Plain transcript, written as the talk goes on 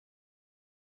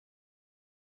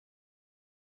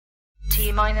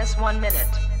T minus 1 minute.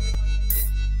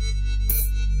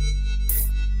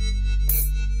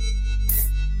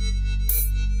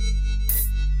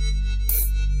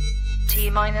 T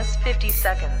minus 50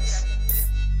 seconds.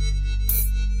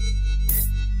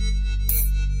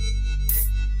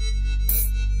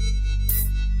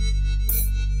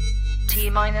 T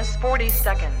minus 40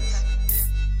 seconds.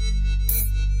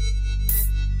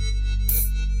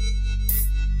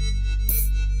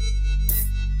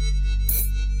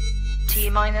 T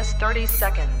minus 30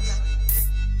 seconds.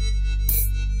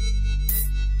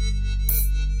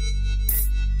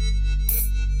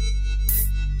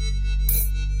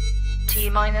 T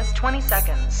minus 20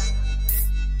 seconds.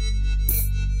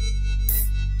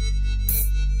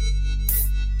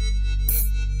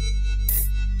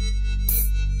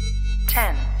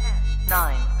 Ten,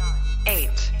 9, 8,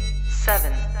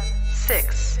 7,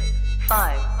 6,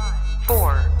 5,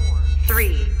 4,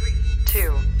 3,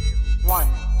 2, 1,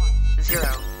 0.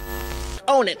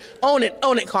 Own it, own it,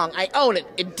 own it, Kong. I own it.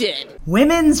 It did.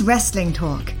 Women's Wrestling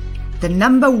Talk, the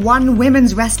 #1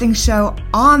 women's wrestling show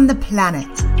on the planet.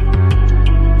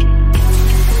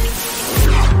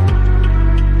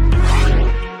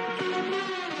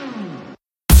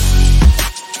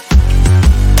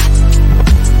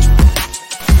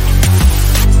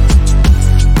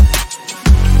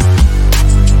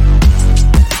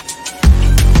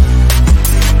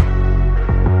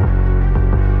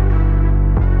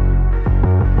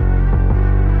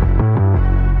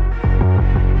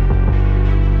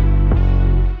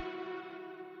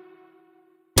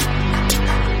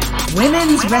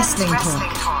 Women's Wrestling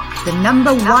Talk, the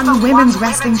 #1 women's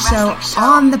wrestling show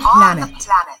on the planet.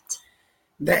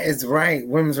 That is right.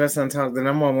 Women's Wrestling Talk, the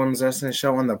 #1 women's wrestling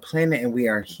show on the planet, and we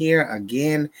are here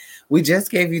again. We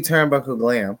just gave you Turnbuckle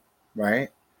Glam, right?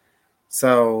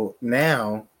 So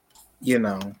now,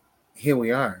 here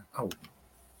we are. Oh,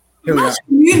 here we are.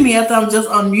 Mute me after I'm just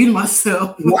unmuting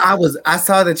myself. Well, I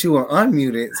saw that you were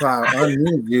unmuted, so I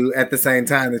unmuted you at the same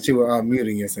time that you were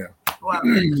unmuting yourself. Wow.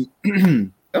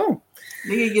 Oh.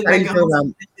 Nigga get back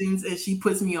on things and she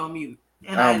puts me on mute.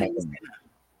 And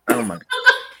oh my God.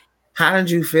 How did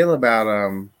you feel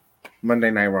about Monday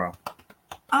Night Raw?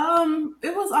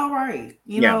 It was all right.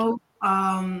 You know,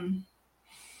 I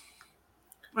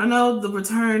know the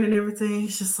return and everything.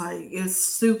 It's just like it's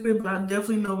stupid, but I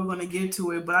definitely know we're gonna get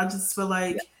to it. But I just feel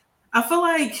like I feel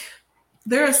like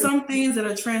there are some things that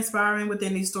are transpiring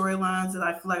within these storylines that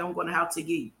I feel like I'm gonna have to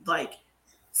get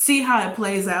see how it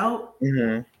plays out.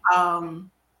 Mm-hmm.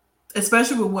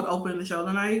 Especially with what opened the show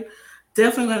tonight.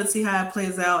 Definitely going to see how it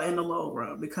plays out in the long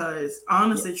run because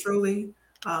honestly, truly,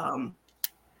 I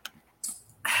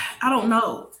don't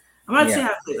know. I'm going to see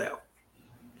how it plays out.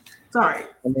 Sorry.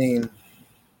 I mean,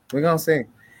 we're going to see.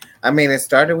 I mean, it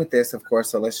started with this, of course,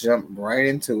 so let's jump right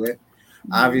into it.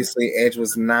 Mm-hmm. Obviously, Edge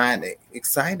was not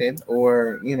excited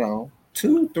or,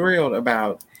 too thrilled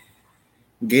about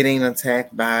getting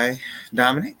attacked by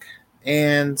Dominic.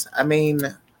 And, I mean,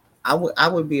 I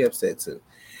would be upset too.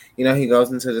 He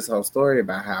goes into this whole story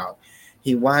about how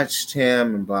he watched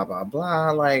him and blah, blah, blah.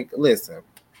 Like, listen,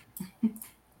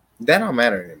 that don't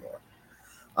matter anymore.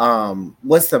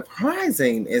 What's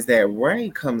surprising is that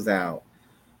Ray comes out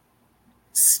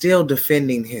still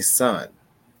defending his son.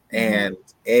 And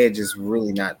Edge is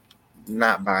really not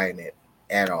buying it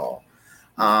at all.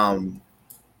 Now,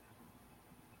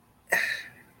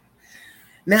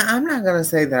 I'm not going to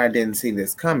say that I didn't see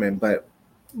this coming, but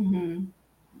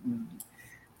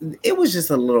it was just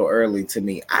a little early to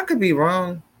me. I could be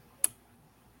wrong,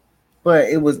 but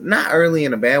it was not early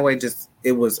in a bad way. Just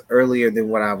it was earlier than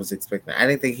what I was expecting. I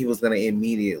didn't think he was going to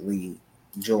immediately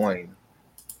join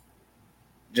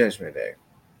Judgment Day.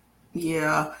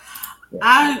 Yeah.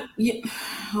 Oh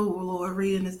Lord,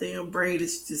 reading this damn braid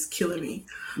is just killing me.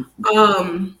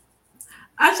 I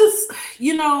just,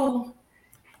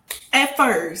 at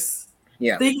first,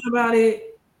 thinking about it,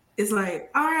 it's like,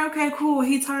 all right, okay, cool.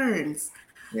 He turns.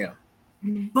 Yeah.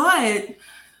 But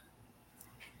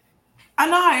I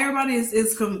know how everybody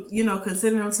is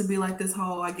considering him to be like this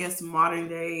whole, I guess, modern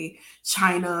day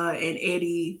Chyna and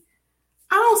Eddie.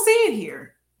 I don't see it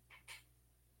here.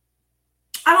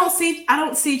 I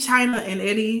don't see Chyna and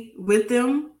Eddie with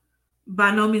them.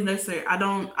 By no means necessary. I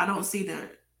don't see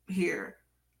that here.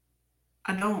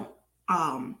 I don't.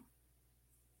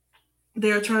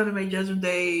 They're trying to make Judgment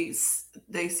Day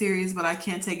serious, but I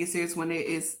can't take it serious when it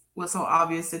was so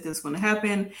obvious that this is going to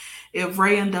happen. If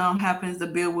Ray and Dom happens, the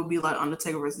build would be like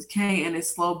Undertaker versus Kane, and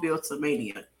it's slow build to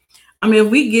Mania. I mean,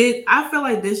 I feel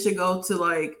like this should go to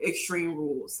like Extreme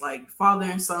Rules, like father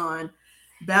and son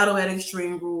battle at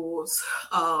Extreme Rules,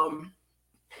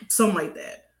 something like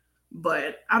that.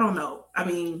 But I don't know. I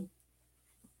mean,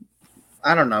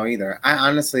 I don't know either. I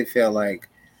honestly feel like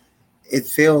it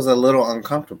feels a little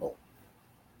uncomfortable.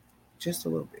 Just a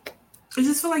little bit. I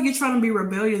just feel like you're trying to be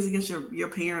rebellious against your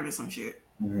parent or some shit.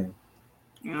 Mm-hmm.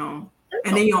 You know?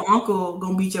 And then your uncle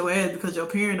gonna beat your ass because your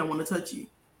parent don't want to touch you.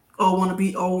 Or want to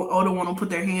be or don't want to put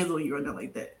their hands on you or nothing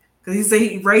like that. Because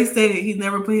Ray stated he's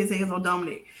never put his hands on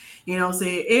Dominic. You know what I'm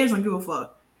saying? Edge don't give a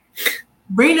fuck.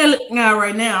 Bring that guy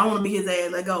right now. I want to be his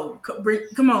ass. Let go.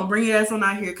 Come on, bring your ass on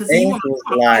out here. Because you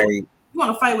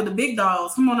want to fight with the big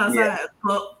dogs. Come on outside.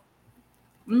 Yeah.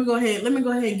 Let me go ahead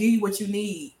and give you what you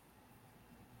need.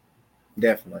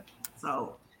 Definitely.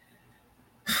 So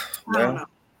I don't know.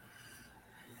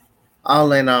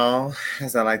 All in all,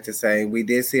 as I like to say, we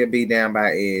did see a beat down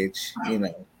by Edge, you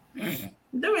know. That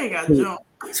man got jumped.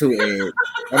 To Edge.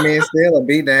 I mean, it's still a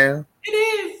beat down. It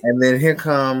is. And then here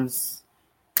comes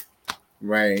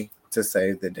Ray to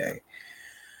save the day.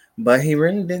 But he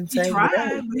really didn't save the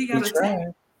day. He got a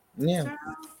tried. Yeah.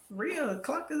 Real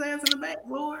clocked his ass in the back,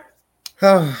 Lord.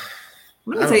 Let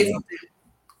me tell you something.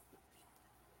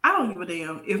 I don't give a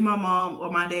damn if my mom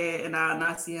or my dad and I are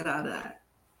not seeing eye to eye.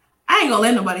 I ain't gonna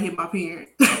let nobody hit my parent.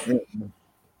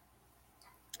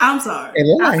 I'm sorry. It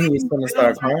looked like he was gonna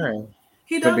start crying.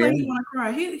 He does like he wanna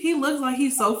cry. He looks like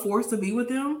he's so forced to be with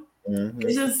them. Mm-hmm.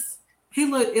 It's just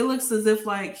it looks as if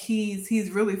like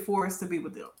he's really forced to be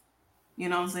with them. You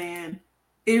know what I'm saying?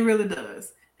 It really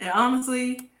does. And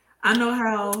honestly, I know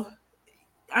how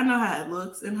it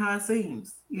looks and how it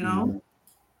seems, you know. Mm-hmm.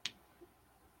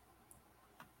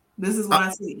 This is what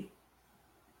I see.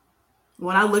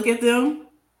 When I look at them,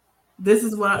 this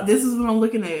is what I'm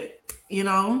looking at, you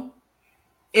know.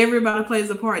 Everybody plays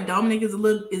a part. Dominic is a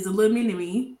little mini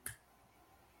me.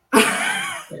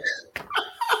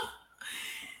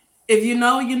 If you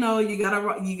know, you know. You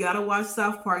gotta watch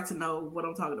South Park to know what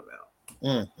I'm talking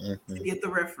about. To get the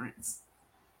reference.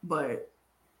 But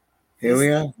here we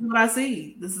are. This is what I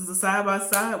see. This is a side by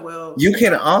side. Well, you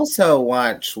can also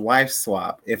watch Wife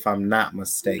Swap, if I'm not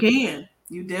mistaken.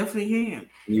 You definitely can.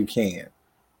 You can.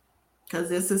 Because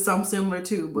this is something similar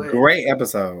too. But great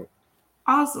episode.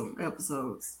 Awesome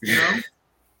episodes, you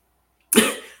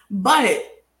know. But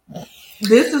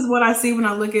this is what I see when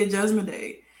I look at Judgment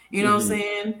Day. You know what I'm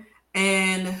saying?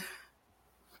 And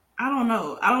I don't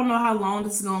know. I don't know how long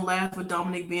this is gonna last with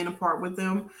Dominic being apart with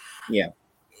them. Yeah.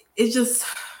 It's just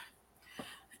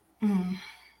I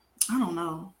don't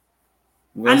know.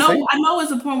 I know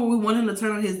it's a point where we want him to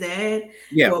turn on his dad.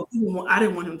 Yeah. Well, I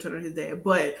didn't want him to turn on his dad,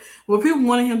 but when people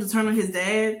wanted him to turn on his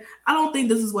dad, I don't think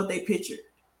this is what they pictured.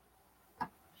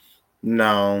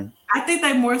 No. I think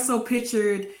they more so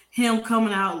pictured him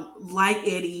coming out like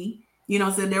Eddie. You know,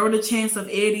 so there was a chance of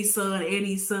Eddie's son.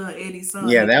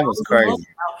 Yeah, that was crazy.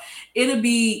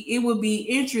 It would be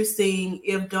interesting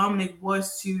if Dominic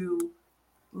was to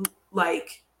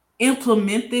like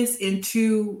implement this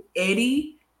into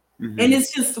Eddie. Mm-hmm. And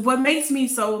it's just what makes me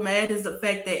so mad is the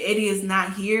fact that Eddie is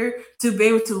not here to be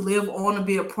able to live on and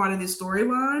be a part of this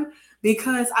storyline.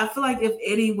 Because I feel like if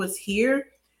Eddie was here,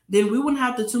 then we wouldn't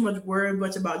have to too much worry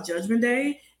much about Judgment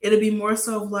Day. It'd be more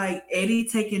so of like Eddie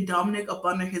taking Dominic up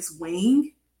under his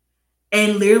wing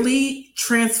and literally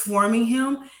transforming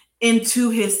him into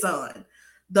his son.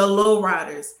 The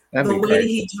lowriders, the way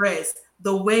he dressed,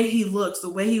 the way he looks, the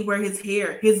way he wears his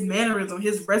hair, his mannerism,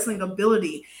 his wrestling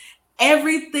ability.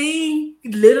 Everything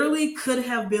literally could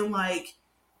have been like,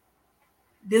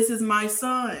 this is my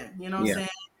son. You know what I'm saying?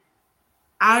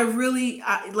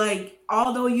 I like,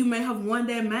 although you may have won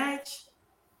that match,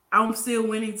 I'm still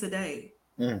winning today.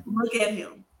 Look at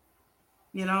him,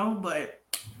 you know, but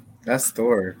that's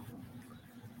story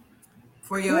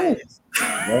for your ass.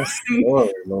 That's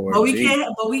story, Lord. But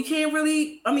we can't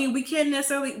really, I mean, we can't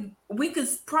necessarily, we could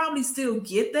probably still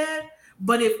get that,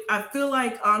 but if I feel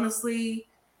like honestly,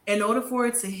 in order for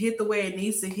it to hit the way it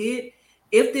needs to hit,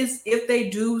 if they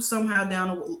do somehow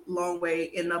down a long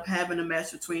way end up having a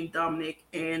match between Dominic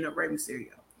and Rey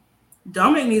Mysterio,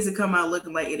 Dominic needs to come out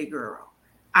looking like Eddie Guerrero.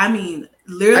 I mean,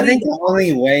 literally. I think the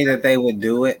only way that they would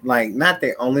do it, like not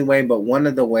the only way, but one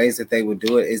of the ways that they would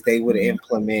do it is they would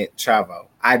implement Chavo.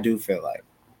 I do feel like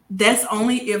that's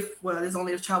only if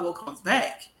Chavo comes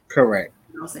back. Correct.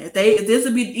 You know what I'm saying? If this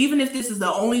would be, even if this is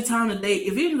the only time that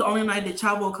if even the only night that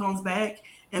Chavo comes back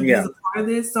and is a part of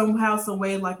this somehow, some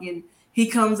way, like he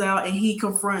comes out and he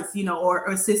confronts, you know, or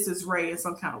assists Ray in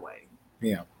some kind of way.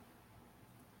 Yeah.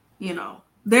 You know.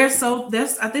 I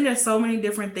think there's so many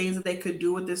different things that they could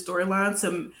do with this storyline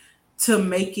to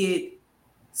make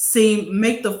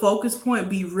the focus point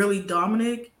be really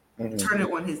Dominic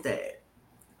turning on his dad,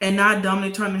 and not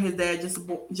Dominic turning his dad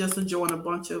just to join a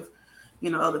bunch of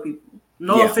other people.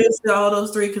 No Yeah. offense to all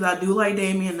those three, because I do like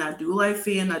Damien, I do like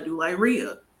Finn, I do like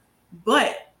Rhea,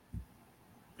 but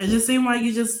it just seemed like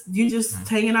you just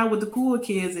hanging out with the cool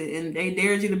kids, and they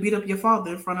dared you to beat up your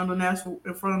father in front of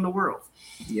the world.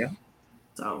 Yeah.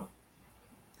 So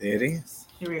it is.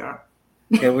 Here we are.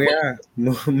 Here we are.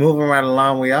 Moving right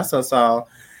along. We also saw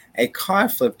a car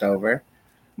flipped over.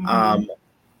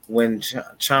 When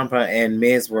Ciampa and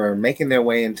Miz were making their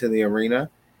way into the arena,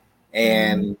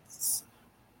 and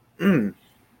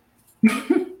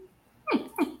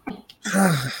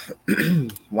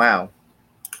wow.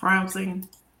 Crime scene.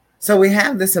 So we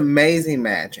have this amazing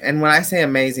match, and when I say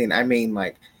amazing, I mean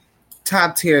like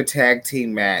top tier tag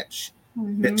team match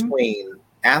between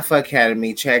Alpha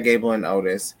Academy, Chad Gable and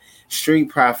Otis, Street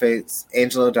Profits,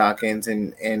 Angelo Dawkins,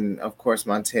 and of course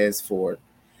Montez Ford,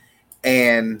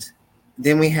 and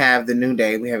then we have the New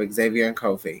Day. We have Xavier and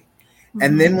Kofi.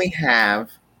 And then we have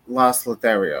Los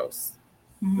Lotharios.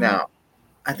 Now,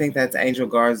 I think that's Angel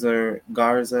Garza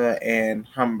and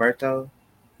Humberto.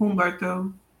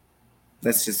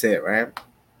 That's just it, right?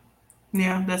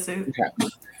 Yeah, that's it. Okay.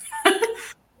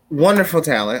 Wonderful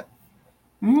talent.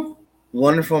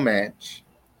 Wonderful match.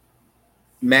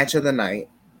 Match of the night.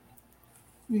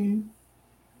 You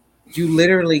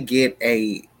literally get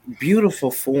a beautiful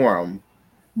form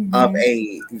of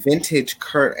a vintage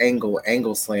Kurt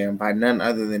Angle slam by none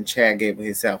other than Chad Gable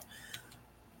himself.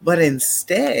 But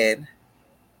instead,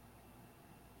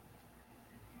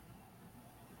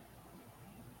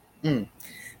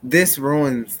 this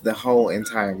ruins the whole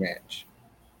entire match.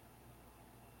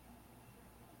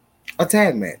 A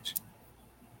tag match.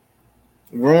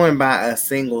 Ruined by a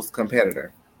singles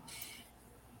competitor.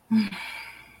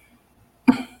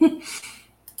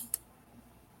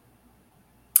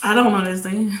 I don't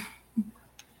understand.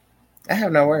 I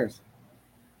have no words.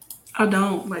 I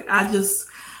don't. Like, I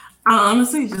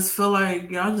honestly just feel like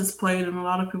y'all just played in a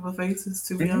lot of people's faces,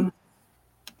 to be honest.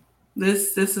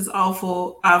 This is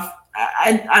awful.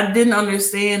 I didn't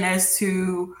understand as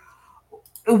to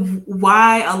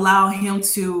why allow him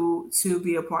to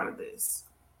be a part of this.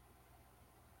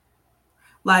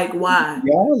 Like, why?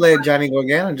 Y'all let Johnny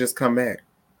Gargano just come back.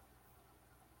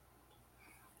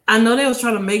 I know they was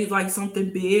trying to make like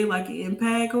something big, like an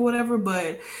Impact or whatever,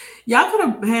 but y'all could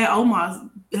have had Omos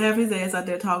have his ass out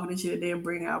there talking and shit, and then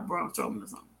bring out Braun Strowman or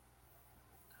something,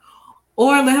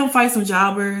 or let him fight some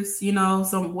jobbers,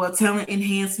 some talent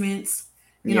enhancements,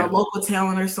 local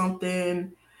talent or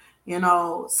something,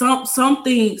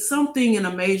 something in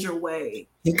a major way.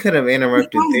 He could have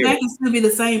interrupted. He comes back and still be the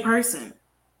same person,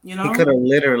 He could have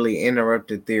literally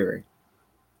interrupted Theory.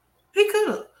 He could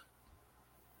have.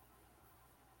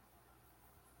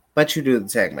 But you do the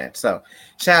tag match. So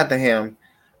shout out to him.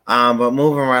 But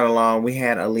moving right along, we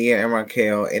had Aaliyah and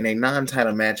Raquel in a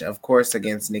non-title match, of course,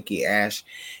 against Nikki Ash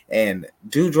and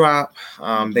Doudrop.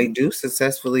 They do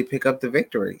successfully pick up the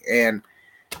victory. And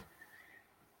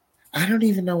I don't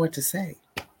even know what to say,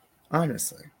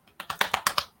 honestly.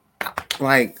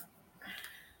 Like,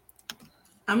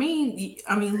 I mean,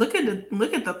 look at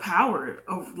the power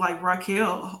of like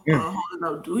Raquel holding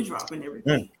up Doudrop and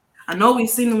everything. I know we've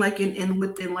seen them like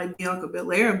within like Bianca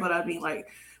Belair, but I mean like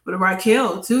with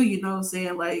Raquel too, what I'm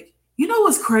saying? Like,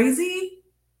 what's crazy?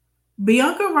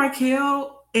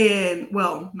 Raquel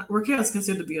is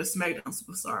considered to be a SmackDown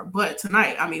superstar, but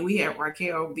tonight, I mean, we have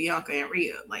Raquel, Bianca, and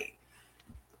Rhea. Like,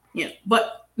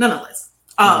 but nonetheless,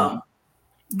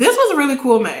 this was a really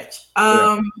cool match.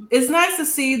 It's nice to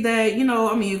see that,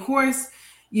 of course,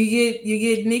 you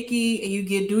get Nikki and you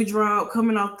get Doudrop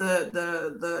coming off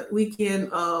the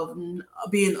weekend of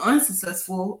being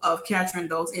unsuccessful of capturing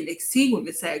those NXT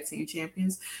Women's Tag Team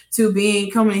Champions to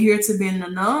coming here to being a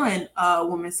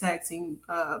non-women's tag team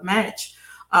match,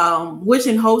 which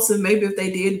in hopes of maybe if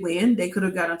they did win, they could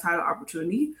have gotten a title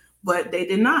opportunity, but they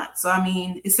did not. So, I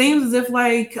mean, it seems as if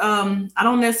like I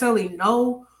don't necessarily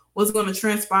know what's going to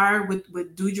transpire with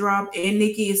Doudrop and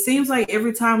Nikki. It seems like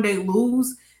every time they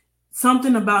lose,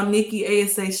 something about Nikki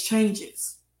ASH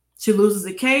changes. She loses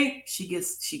a cape, she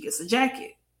gets a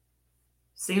jacket.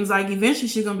 Seems like eventually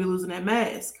she's gonna be losing that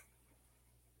mask.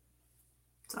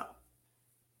 So,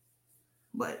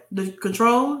 but the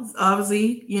Control,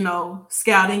 obviously,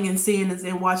 scouting and seeing is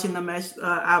in watching the match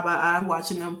eye by eye,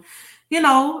 watching them,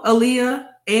 Aaliyah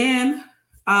and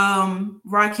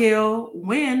Raquel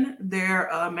win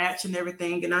their match and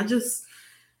everything, and I just,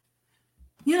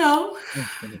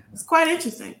 it's quite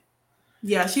interesting.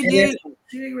 Yeah, she did.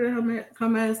 She did with her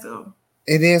mask though.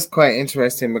 It is quite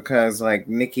interesting because like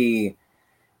Nikki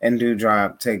and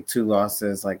Doudrop take 2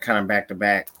 losses, like kind of back to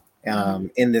back,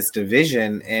 in this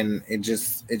division, and it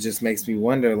just makes me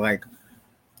wonder, like,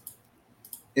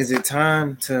 is it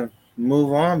time to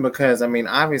move on? Because I mean,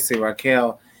 obviously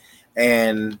Raquel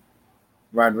and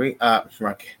Raquel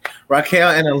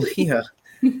and Aaliyah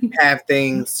have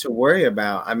things to worry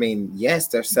about. I mean, yes,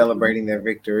 they're celebrating their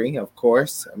victory, of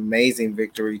course, amazing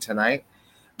victory tonight.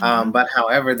 But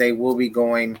however, they will be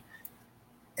going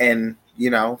and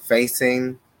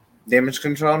facing Damage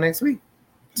Control next week.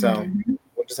 So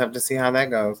we'll just have to see how that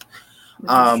goes.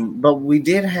 But we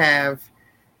did have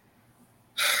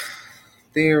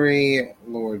Theory,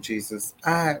 Lord Jesus.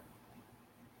 I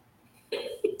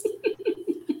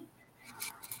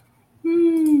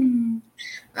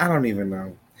don't even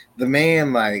know. The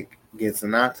man like gets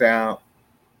knocked out.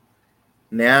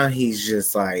 Now he's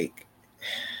just like,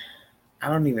 I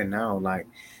don't even know. Like,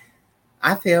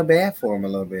 I feel bad for him a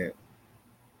little bit.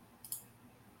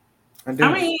 I do.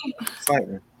 I mean,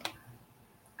 slightly.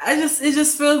 it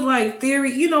just feels like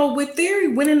Theory, with Theory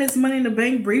winning this Money in the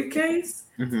Bank briefcase,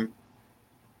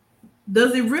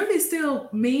 does it really still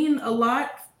mean a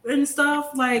lot and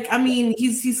stuff? Like, I mean,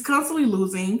 he's constantly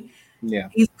losing. Yeah.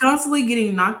 He's constantly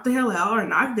getting knocked the hell out or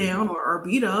knocked down or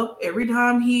beat up every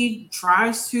time he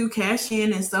tries to cash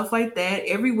in and stuff like that.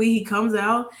 Every week he comes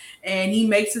out and he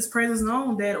makes his presence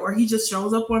known or he just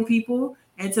shows up on people.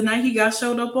 And tonight he got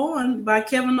showed up on by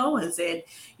Kevin Owens. And,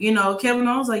 Kevin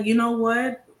Owens like, you know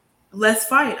what? Let's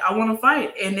fight. I want to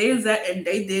fight. And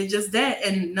they did just that.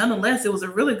 And nonetheless, it was a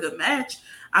really good match.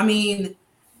 I mean,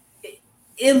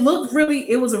 it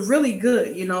was a really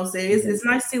good, it's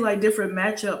nice to see like different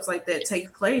matchups like that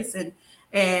take place.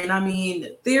 And I mean,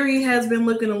 Theory has been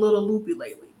looking a little loopy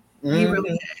lately. He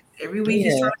really has. Every week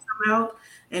he's trying to come out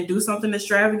and do something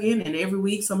extravagant, and every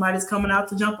week somebody's coming out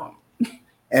to jump on him.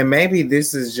 And maybe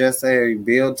this is just a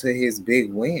build to his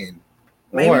big win.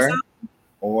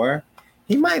 Or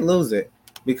he might lose it.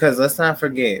 Because let's not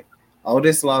forget,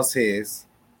 Otis lost his.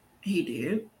 He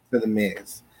did. To The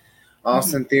Miz.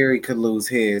 Austin Theory could lose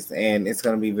his, and it's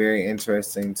going to be very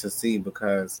interesting to see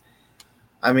because,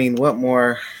 I mean, what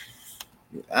more?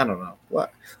 I don't know.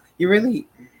 What? You really?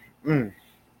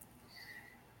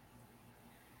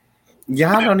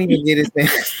 Y'all don't even get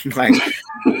this man. Like,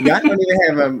 y'all don't even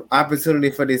have an opportunity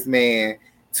for this man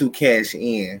to cash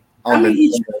in on the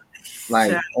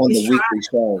weekly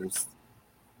shows.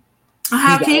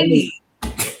 How can he?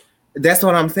 That's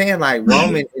what I'm saying. Like,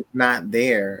 Roman is not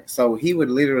there. So he would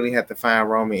literally have to find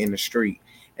Roman in the street.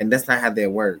 And that's not how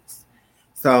that works.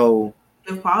 So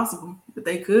if possible. But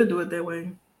they could do it that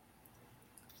way.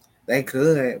 They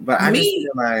could. But I just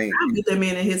feel like I'll get that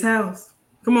man in his house.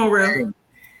 Come on, Rev.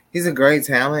 He's a great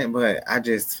talent, but I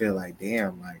just feel like,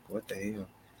 damn, like, what the hell?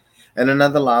 And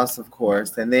another loss, of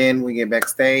course. And then we get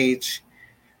backstage.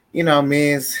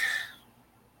 Miz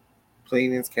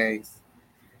pleading his case.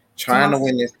 Trying to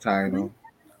win this title.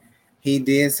 He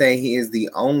did say he is the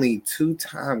only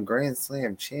 2-time Grand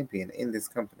Slam champion in this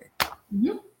company.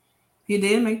 He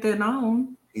did make that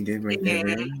known. He did make that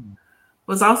known.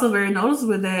 Was also very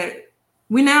noticeable that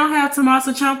we now have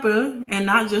Tommaso Ciampa, and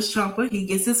not just Ciampa. He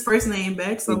gets his first name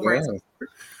back. So great.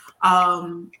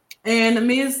 And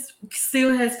Miz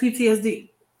still has PTSD.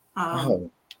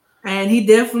 And he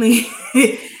definitely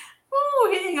he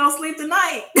ain't gonna sleep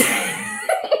tonight.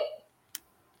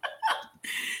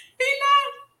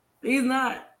 He's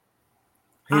not.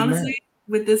 Honestly,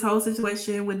 with this whole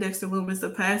situation with Dexter Lumis the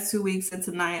past 2 weeks and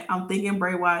tonight, I'm thinking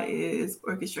Bray Wyatt is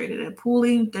orchestrated and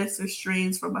pulling Dexter's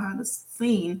strings from behind the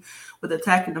scene with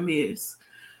attacking the Miz.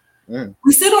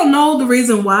 We still don't know the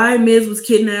reason why Miz was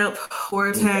kidnapped or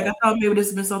attacked. I thought maybe this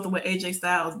has been something with AJ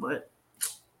Styles, but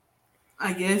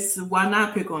I guess why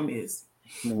not pick on Miz?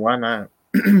 Why not?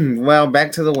 Well,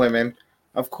 back to the women.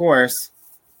 Of course.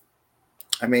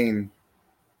 I mean,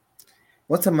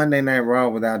 what's a Monday Night Raw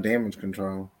without Damage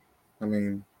Control? I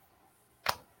mean,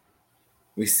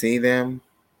 we see them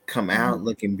come out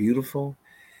looking beautiful.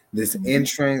 This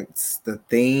entrance, the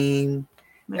theme,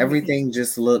 everything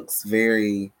just looks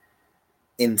very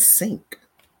in sync.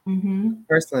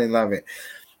 Personally love it.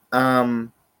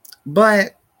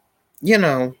 But,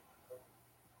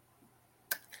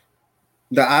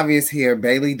 the obvious here,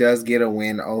 Bayley does get a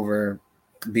win over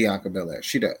Bianca Belair.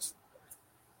 She does.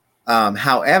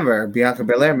 However, Bianca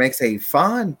Belair makes a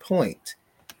fond point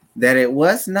that it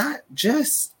was not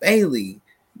just Bayley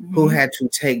who had to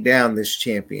take down this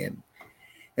champion.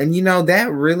 And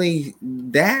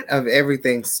that of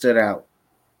everything stood out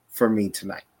for me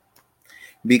tonight.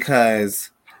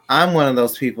 Because I'm one of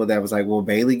those people that was like, well,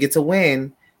 Bayley gets a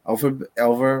win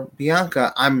over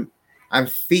Bianca. I'm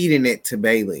feeding it to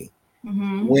Bayley.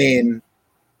 When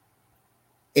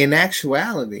in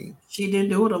actuality, she didn't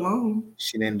do it alone.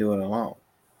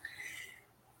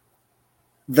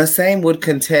 The same would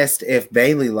contest if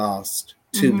Bayley lost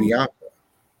to Bianca.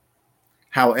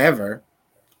 However,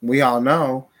 we all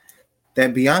know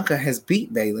that Bianca has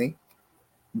beat Bayley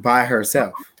by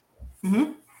herself.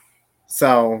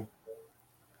 So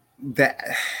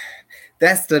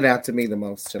that stood out to me the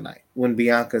most tonight when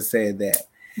Bianca said that.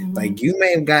 Like, you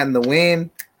may have gotten the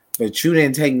win, but you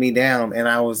didn't take me down. And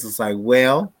I was just like,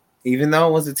 well, even though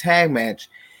it was a tag match,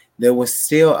 there was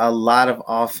still a lot of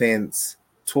offense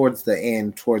towards the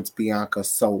end, towards Bianca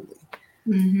solely.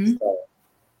 So,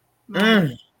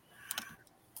 I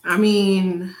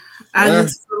mean, I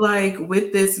just feel like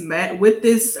with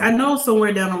this, I know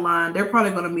somewhere down the line, they're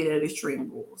probably going to meet at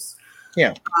Extreme Rules.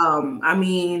 Yeah. I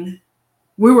mean,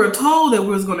 we were told that we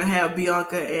was going to have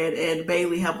Bianca and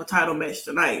Bayley have a title match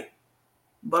tonight,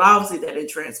 but obviously that didn't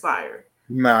transpire.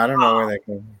 No, I don't know where that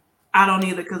came from. I don't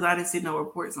either because I didn't see no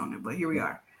reports on it, but here we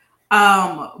are.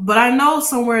 But I know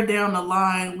somewhere down the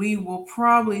line, we will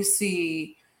probably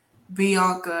see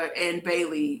Bianca and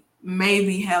Bayley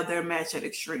maybe have their match at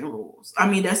Extreme Rules. I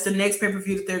mean, that's the next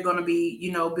pay-per-view that they're going to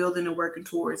be, building and working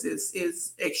towards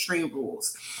is Extreme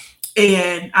Rules.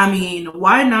 And I mean,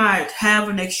 why not have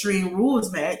an Extreme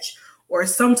Rules match or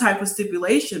some type of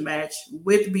stipulation match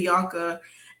with Bianca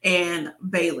and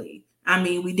Bayley? I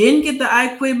mean, we didn't get the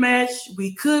I Quit match.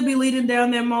 We could be leading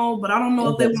down that mode, but I don't know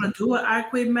if they want to do an I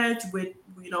Quit match with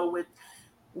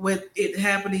it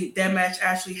happening, that match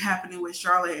actually happening with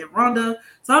Charlotte and Ronda.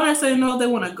 So I don't necessarily know if they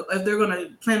want to go, if they're going to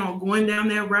plan on going down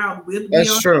that route with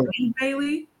Bianca and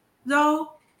Bayley.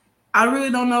 Though I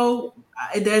really don't know.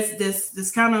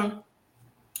 That's kind of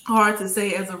hard to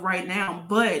say as of right now.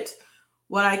 But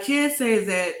what I can say is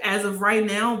that as of right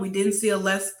now, we didn't see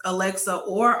Alexa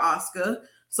or Asuka.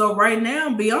 So right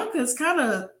now, Bianca is kind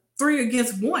of 3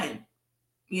 against 1,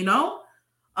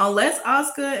 Unless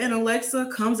Asuka and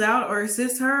Alexa comes out or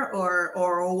assists her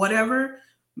or whatever,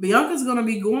 Bianca's going to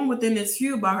be going within this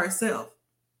feud by herself.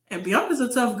 And Bianca's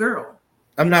a tough girl.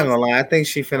 I'm not going to lie. I think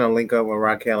she finna link up with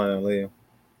Raquel and Aaliyah.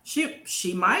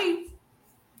 She might.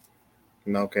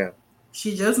 No cap.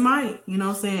 She just might. You know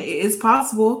what I'm saying? It's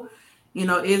possible.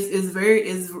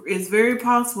 It's very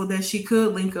possible that she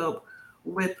could link up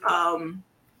with Aaliyah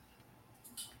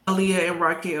and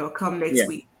Raquel come next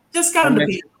week. Just kind of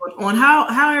depends on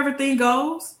how everything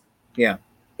goes. Yeah.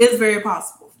 It's very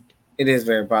possible. It is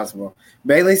very possible.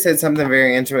 Bayley said something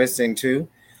very interesting too.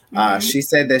 She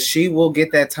said that she will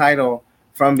get that title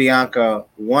from Bianca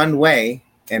one way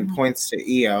and points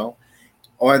to Io,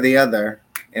 or the other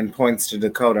and points to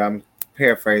Dakota. I'm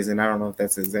paraphrasing. I don't know if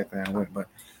that's exactly how it went, but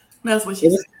that's what she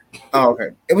said. Oh, okay.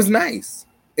 It was nice.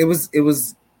 It was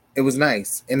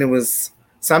nice, and it was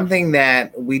something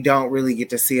that we don't really get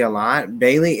to see a lot.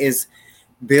 Bayley is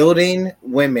building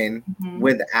women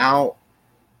without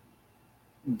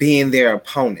being their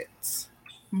opponents.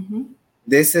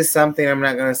 This is something I'm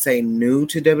not going to say new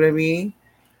to WWE,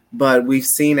 but we've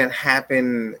seen it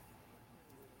happen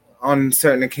on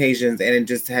certain occasions, and it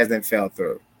just hasn't fell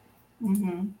through.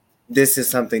 This is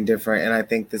something different, and I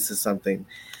think this is something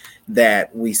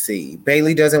that we see.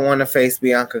 Bayley doesn't want to face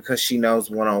Bianca because she knows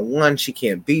one-on-one she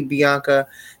can't beat Bianca.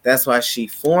 That's why she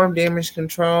formed Damage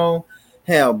Control.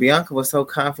 Hell, Bianca was so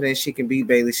confident she can beat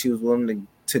Bayley, she was willing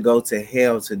to go to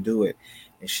hell to do it,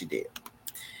 and she did.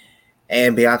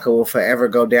 And Bianca will forever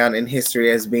go down in history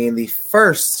as being the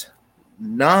first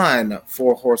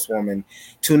non-4 horsewoman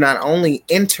to not only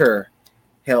enter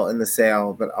Hell in the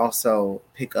Cell, but also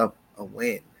pick up a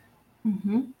win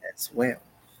as well.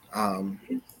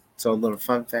 So a little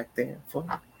fun fact there for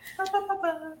you.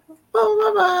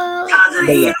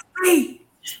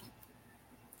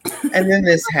 And then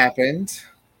this happened.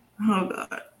 Oh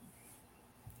God.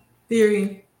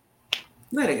 Theory.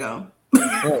 Let it go.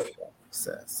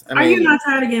 Are you not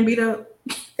tired of getting beat up?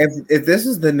 If this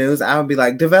was the news, I would be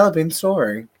like, developing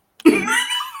story.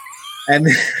 and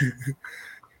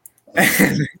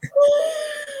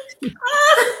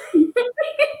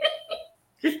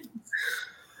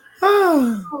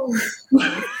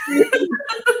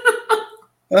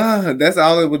that's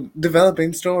all it would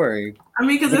developing story. I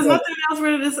mean, because there's nothing else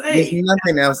really to say. There's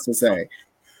nothing else to say.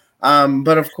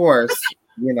 But of course,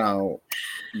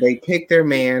 they pick their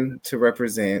man to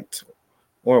represent,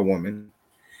 or woman,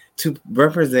 to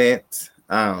represent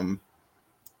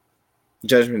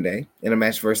Judgment Day in a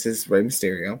match versus Rey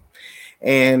Mysterio.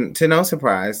 And to no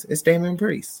surprise, it's Damian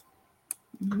Priest.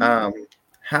 How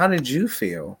did you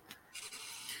feel?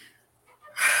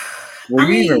 Were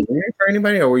you even rooting for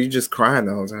anybody, or were you just crying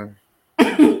the whole time?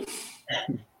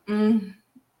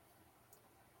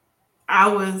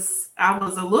 I was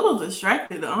a little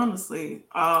distracted, honestly.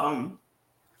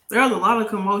 there was a lot of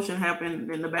commotion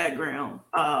happening in the background,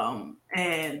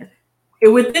 and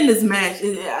within this match,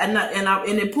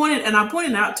 I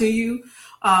pointed out to you,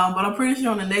 but I'm pretty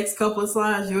sure on the next couple of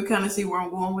slides you'll kind of see where I'm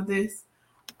going with this.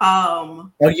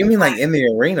 Oh, you mean like in the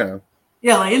arena?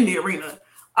 Yeah, like in the arena.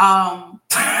 Oh.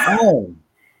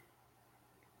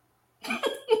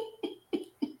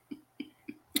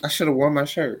 I should have worn my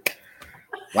shirt.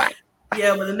 Wow.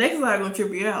 Yeah, but the next slide gonna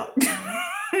trip you out.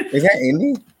 Is that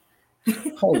Indy?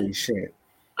 Holy shit.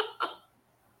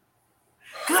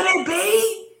 Could it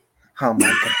be? Oh my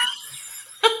god.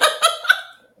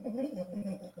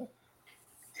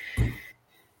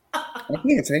 I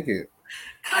can't take it.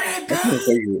 Could it be? I can't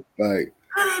take it. Like,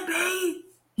 could it be?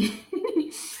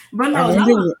 But no,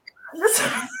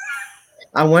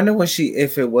 I wonder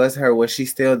if it was her, was she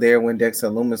still there when Dexter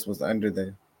Lumis was under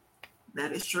there?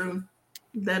 That is true.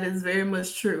 That is very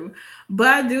much true. But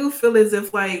I do feel as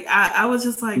if like I was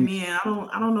just like, man, I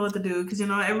don't know what to do, because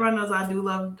everybody knows I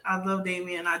love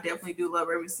Damian. I definitely do love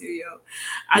Rey Mysterio.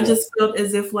 I just felt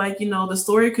as if like the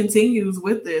story continues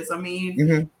with this. I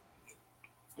mean,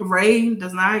 Rey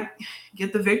does not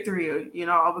get the victory,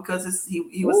 because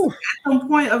he was at some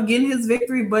point of getting his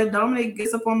victory, but Dominic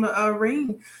gets up on the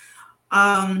ring.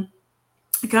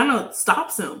 It kind of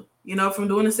stops him, from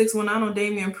doing the 619 on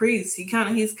Damian Priest. He's kind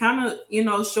of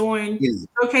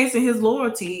showcasing his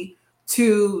loyalty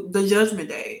to the Judgment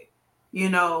Day,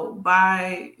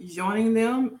 by joining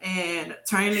them and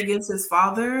turning against his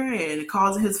father and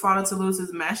causing his father to lose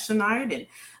his match tonight and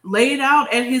lay it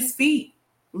out at his feet,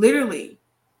 literally.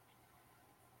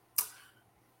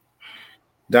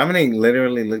 Dominic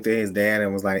literally looked at his dad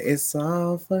and was like, "It's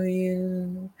all for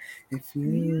you. If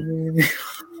you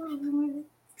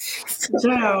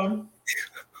Joe,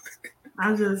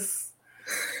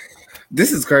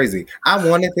 This is crazy. I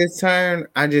wanted this turn.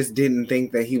 I just didn't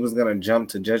think that he was gonna jump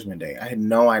to Judgment Day. I had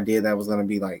no idea that was gonna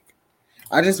be like.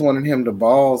 I just wanted him to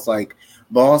balls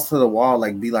to the wall,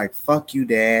 like be like, "Fuck you,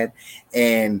 Dad,"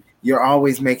 and you're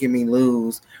always making me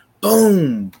lose.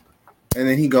 Boom. And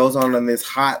then he goes on this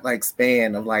hot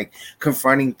span of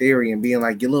confronting Theory and being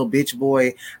like, "You little bitch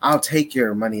boy, I'll take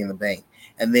your Money in the Bank."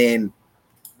 And then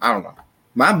I don't know.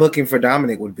 My booking for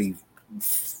Dominic would be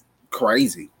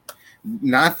crazy.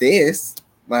 Not this.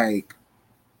 I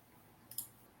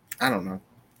don't know.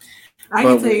 I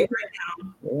can tell you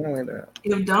right now.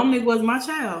 If Dominic was my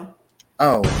child,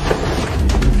 I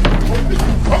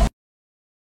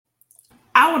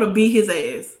would have beat his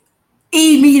ass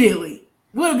immediately.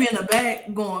 Would have been in the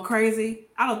back going crazy.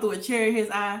 I would have threw a chair in his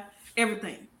eye.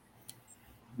 Everything.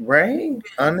 Right?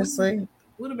 Honestly,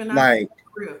 would have been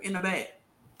real in the back.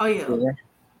 Oh yeah.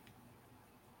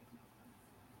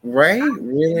 Ray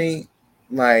really,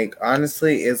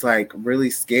 honestly, is really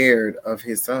scared of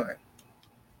his son.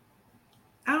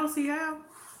 I don't see how.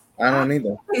 I don't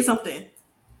either. Say something.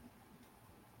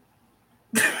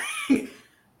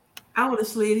 I would have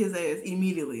slid his ass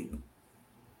immediately.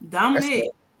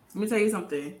 Dominic, let me tell you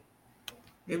something.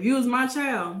 If you was my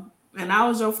child and I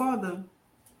was your father,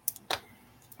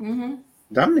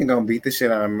 Dominic gonna beat the shit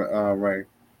out of Ray.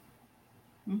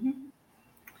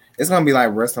 It's gonna be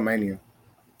like WrestleMania.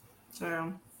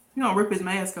 So you gonna rip his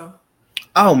mask off?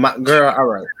 Oh my girl! All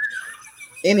right.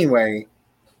 Anyway,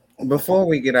 before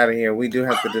we get out of here, we do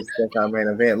have to discuss our main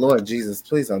event. Lord Jesus,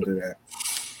 please don't do that.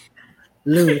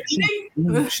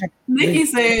 Lucha. Nikki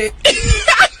said.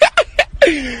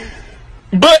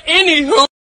 But anywho.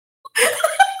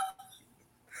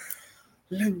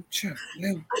 Lucha.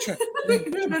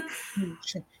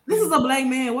 This is a black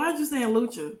man. Why are you saying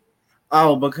Lucha?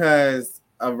 Oh, because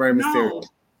of Rey Mysterio.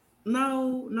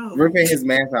 No. Ripping his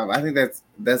mask off. I think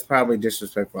that's probably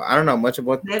disrespectful. I don't know much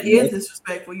about that. Is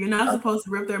disrespectful. You're not supposed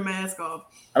to rip their mask off.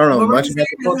 I don't know much about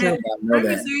the culture. Rey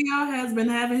Mysterio has been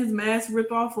having his mask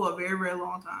ripped off for a very, very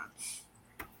long time.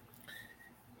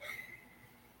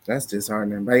 That's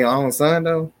disheartening. By your own son,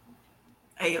 though.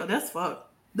 Hey, yo, that's fuck.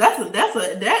 That.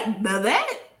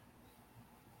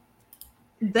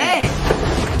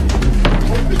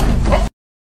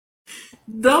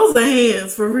 Those are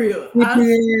hands for real.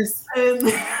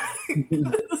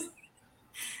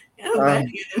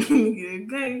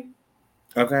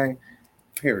 Okay.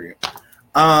 Period.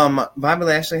 Bobby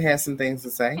Lashley has some things to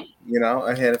say,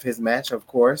 ahead of his match, of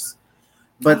course.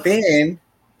 But then,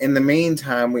 in the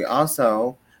meantime, we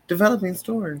also developing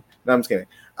story. No, I'm just kidding.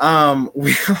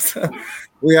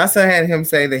 We also had him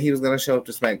say that he was going to show up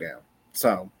to SmackDown.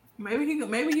 So maybe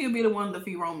he'll be the one to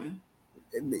defeat Roman.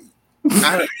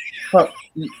 I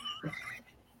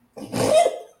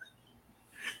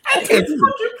can't do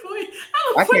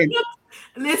this.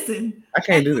 Listen, I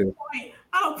can't do this.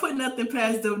 don't put nothing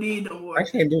past Dodie no more. I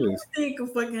can't do this. Anything could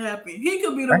fucking happen. He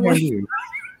could be the I can't one. do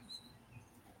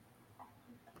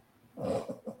this.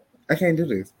 I can't do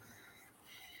this.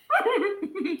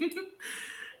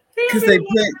 Because they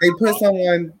put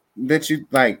someone that you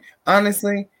like.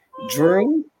 Honestly,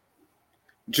 Drew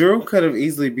could have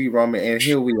easily beat Roman, and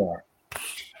here we are.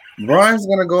 Braun's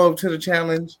gonna go up to the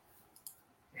challenge.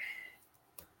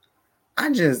 I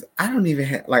don't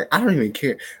even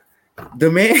care.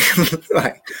 The man,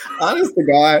 like, honest to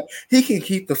God, he can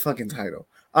keep the fucking title.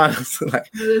 Honestly, like,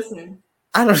 Listen,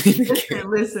 I don't even care.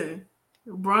 Listen,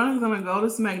 Braun's gonna go to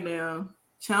SmackDown,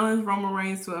 challenge Roman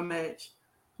Reigns to a match,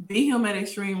 beat him at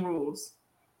Extreme Rules,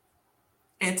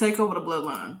 and take over the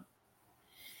Bloodline.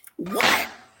 What?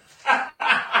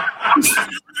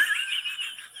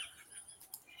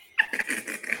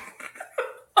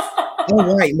 A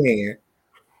white man.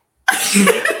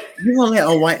 You gonna let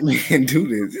a white man do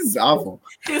this? This is awful.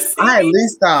 I at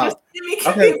least stop.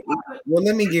 Okay, well,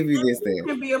 let me give you this then.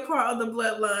 Can be a part of the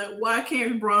Bloodline. Why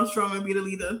can't Braun Strowman be the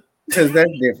leader? Because that's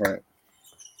different.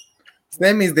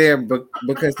 Sammy's there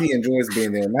because he enjoys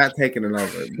being there, not taking it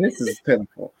over. This is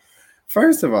pitiful.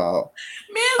 First of all,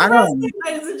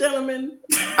 ladies and gentlemen,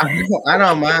 I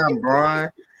don't mind Braun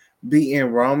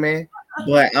beating Roman,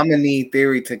 but I'm gonna need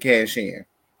Theory to cash in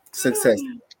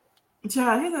successfully.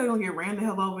 Child, he's not gonna get ran the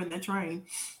hell over in that train.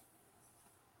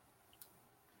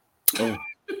 Oh.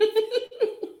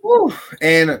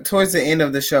 And towards the end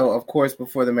of the show, of course,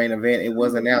 before the main event, it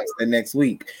was announced that next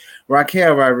week,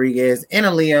 Raquel Rodriguez and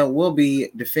Aaliyah will be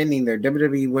defending their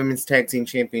WWE Women's Tag Team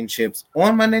Championships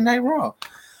on Monday Night Raw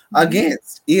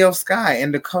against Io Sky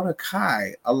and Dakota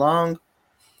Kai, along,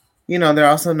 they're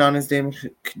also known as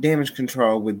Damage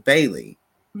Control with Bayley.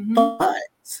 Mm-hmm. But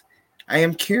I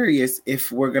am curious if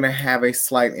we're going to have a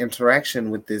slight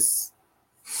interaction with this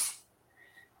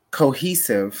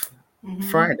cohesive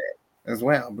Friday as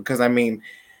well. Because,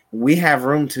 we have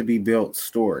room to be built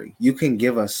story. You can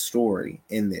give us story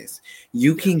in this.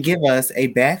 You can give us a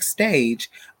backstage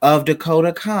of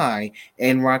Dakota Kai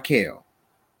and Raquel.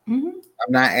 Mm-hmm.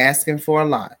 I'm not asking for a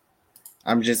lot.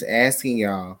 I'm just asking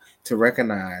y'all to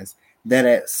recognize that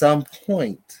at some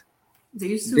point,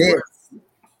 this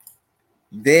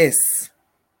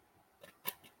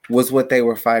was what they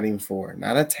were fighting for.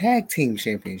 Not a tag team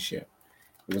championship.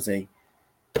 It was a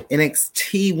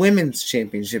NXT Women's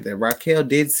Championship that Raquel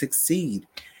did succeed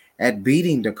at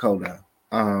beating Dakota,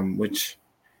 which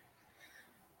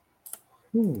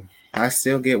I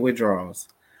still get withdrawals.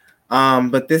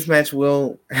 But this match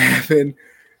will happen.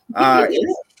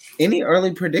 Any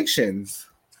early predictions?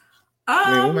 Do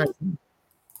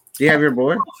you have your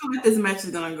board? I don't feel like this match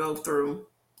is gonna go through,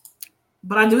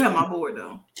 but I do have my board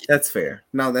though. That's fair.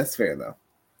 No, that's fair though.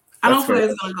 I don't feel like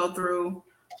it's gonna go through.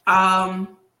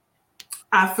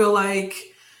 I feel like,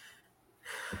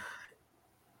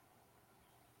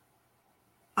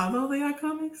 although the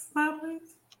Iconics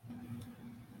sideways,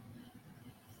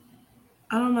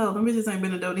 I don't know. Let me just ain't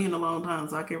been a Dodie in a long time,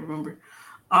 so I can't remember.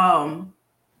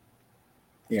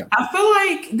 Yeah. I feel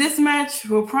like this match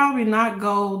will probably not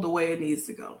go the way it needs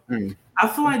to go. I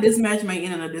feel like this match may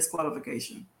end in a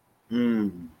disqualification.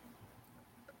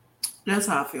 That's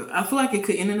how I feel. I feel like it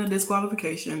could end in a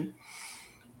disqualification.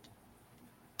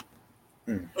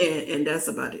 And that's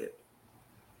about it.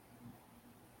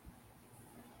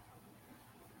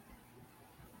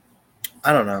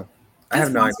 I don't know. I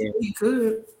have no idea. He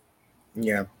could.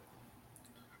 Yeah.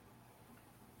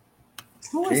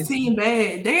 Who is Team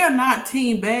Bad? They are not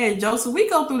Team Bad, Joseph. We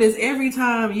go through this every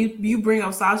time you bring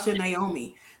up Sasha and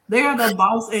Naomi. They are the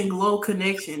Boss and Glow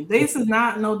connection. This is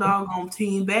not no doggone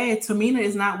Team Bad. Tamina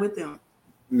is not with them.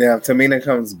 Now Tamina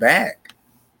comes back.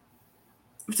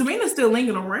 Tamina's still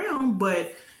lingering around,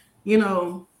 but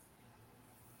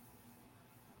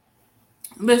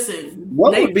listen.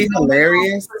 What would be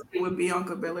hilarious? With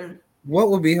Bianca Belair. What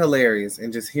would be hilarious,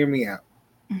 and just hear me out,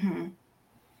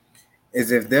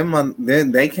 is if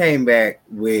then they came back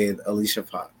with Alicia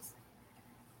Fox.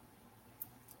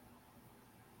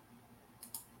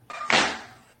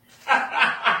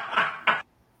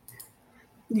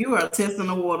 You are testing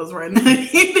the waters right now.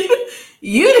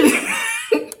 You.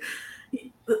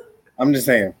 I'm just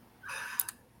saying.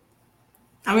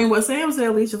 What Sam said,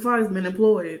 Alicia Fox has been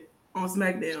employed on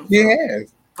SmackDown. She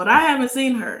has. But I haven't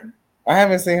seen her. I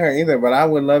haven't seen her either, but I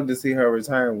would love to see her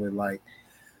return with,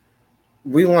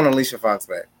 we want Alicia Fox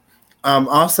back.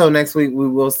 Also, next week, we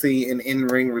will see an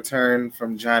in-ring return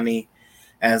from Johnny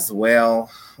as well.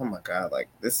 Oh, my God.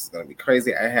 This is going to be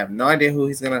crazy. I have no idea who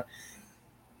he's going to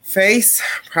face.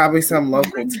 Probably some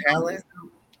local talent.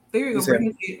 They're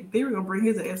going to bring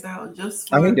his ass out just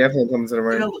for he definitely comes to the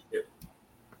ring.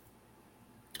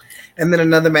 And then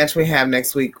another match we have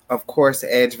next week, of course,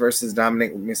 Edge versus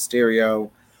Dominic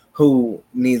Mysterio, who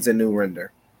needs a new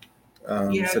render. I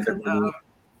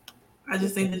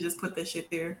just think they just put that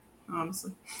shit there,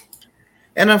 honestly.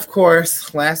 And of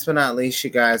course, last but not least, you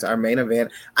guys, our main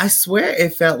event. I swear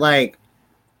it felt like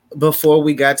before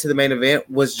we got to the main event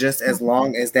was just as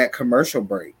long as that commercial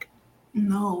break.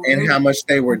 No. And how much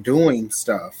they were doing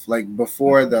stuff. Like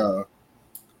before I thought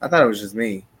it was just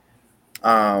me.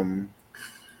 But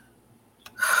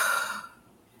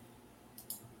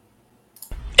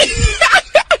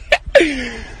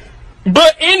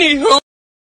anywho.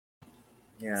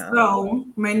 Yeah. So,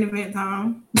 main event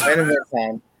time. Main event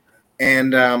time.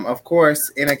 And of course,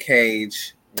 in a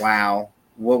cage. Wow.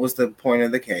 What was the point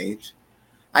of the cage?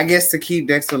 I guess to keep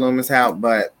Dexter Lumis out,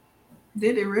 but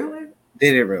Did it really?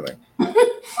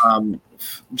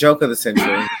 Joke of the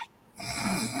century.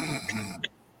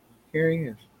 Here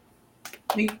he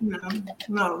is.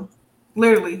 No.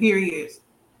 Literally, here he is.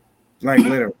 Like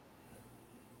literally.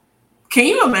 Can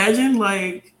you imagine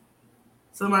like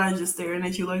somebody just staring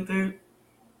at you like that?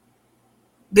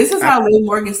 This is how Liv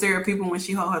Morgan stare at people when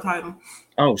she hold her title.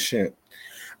 Oh shit.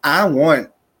 I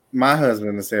want my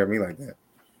husband to stare at me like that.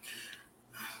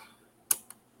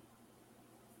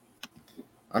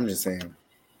 I'm just saying.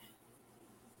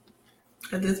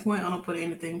 At this point, I don't put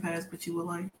anything past what you would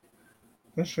like.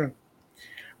 That's true.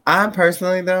 I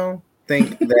personally, though,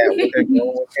 think that what they're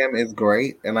doing with him is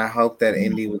great, and I hope that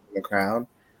Indy was in the crowd.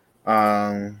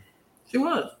 She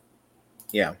was.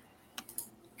 Yeah.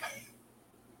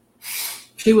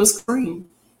 She was screaming.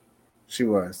 She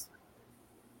was.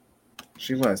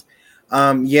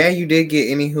 Yeah, you did get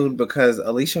anywho because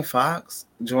Alicia Fox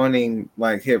joining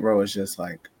like Hit Row is just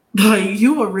like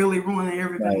you are really ruining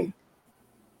everything. Like,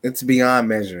 it's beyond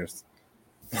measures.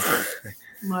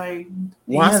 Like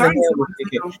why the hell were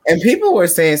thinking? And people were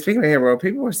saying, speaking of Hit Row,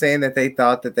 people were saying that they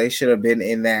thought that they should have been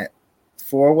in that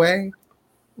 4-way.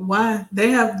 Why? They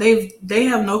have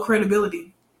no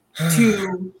credibility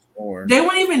to they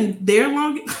weren't even there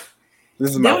long.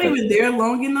 They weren't even there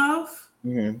long enough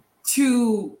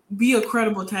to be a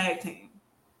credible tag team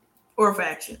or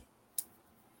faction.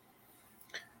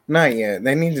 Not yet.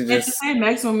 They need to just. And to say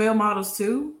Maximum Male Models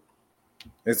too.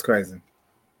 It's crazy.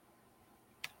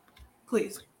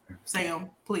 Please, Sam,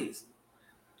 please.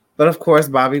 But of course,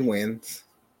 Bobby wins.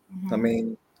 I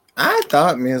mean, I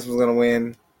thought Miz was gonna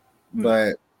win,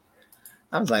 but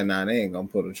I was like, nah, they ain't gonna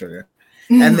pull the trigger.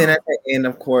 And then at the end,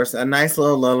 of course, a nice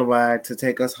little lullaby to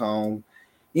take us home.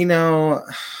 You know,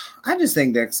 I just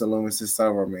think Dexter Lumis is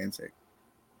so romantic.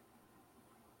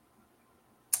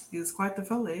 He's quite the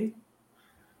fella.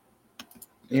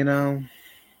 You know,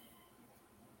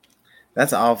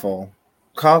 that's awful.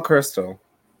 Call Crystal.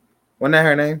 Wasn't that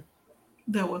her name?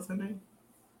 That was her name.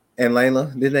 And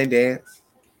Layla, did they dance?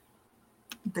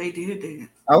 They did dance.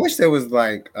 I wish there was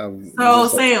like so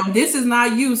Sam, this is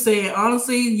not you saying.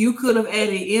 Honestly, you could have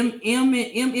added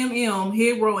MMM,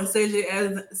 Hit Row, and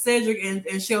Cedric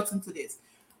and Shelton to this,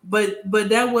 but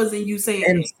that wasn't you saying.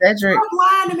 And Cedric, stop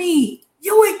lying to me.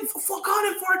 You ain't caught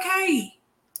in 4K.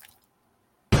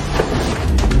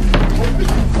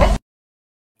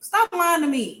 Stop lying to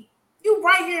me. You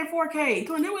right here in 4K.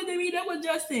 That wasn't me. That was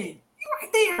Justin. You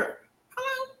right there.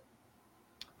 Hello.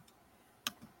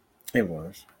 It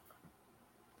was.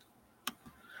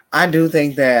 I do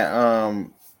think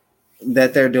that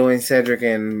that they're doing Cedric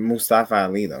and Mustafa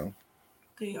Ali though.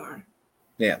 They are.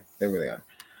 Yeah, they really are.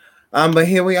 But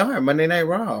here we are, Monday Night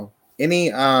Raw.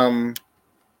 Any I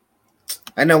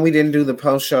know we didn't do the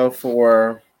post show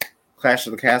for Clash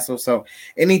of the Castle, so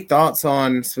any thoughts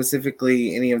on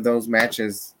specifically any of those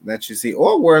matches that you see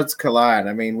or Worlds Collide?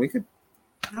 I mean, we could.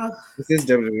 This is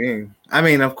WWE. I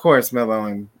mean, of course, Melo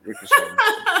and Ricochet.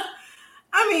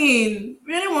 I mean,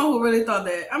 anyone who really thought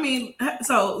that. I mean,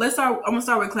 so let's start. I'm gonna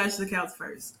start with Clash of the Castle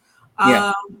first.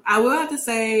 I will have to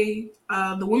say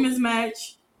the women's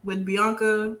match with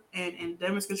Bianca and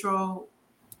Damage Control,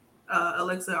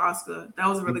 Alexa, Asuka. That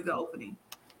was a really good opening.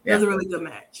 That was a really good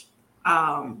match.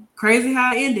 Crazy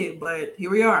how it ended, but here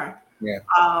we are. Yeah.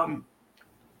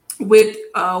 With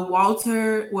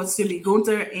Gunther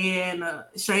and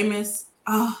Sheamus.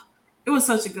 It was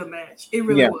such a good match. It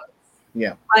really was.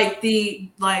 Yeah.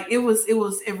 It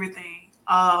was everything.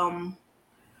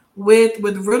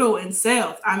 With Riddle and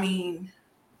Seth, I mean,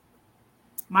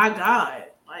 my God,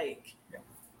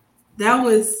 that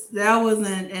was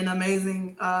an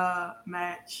amazing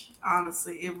match.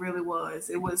 Honestly, it really was.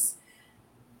 It was,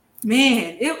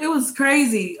 man, it was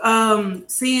crazy.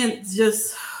 Seeing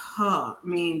just,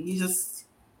 you just,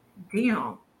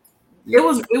 damn.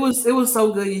 It was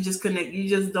so good. You just couldn't. You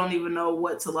just don't even know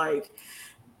what to like.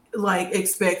 like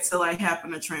expect to like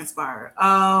happen to transpire.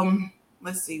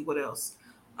 Let's see what else.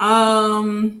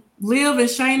 Liv and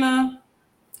Shayna.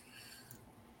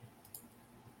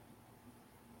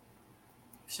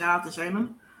 Shout out to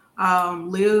Shayna.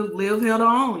 Liv held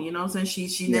on, you know, since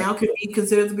she now can be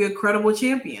considered to be a credible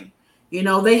champion. You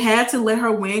know, they had to let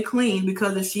her win clean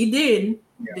because if she didn't,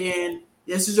 then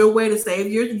this is your way to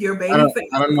save your baby face.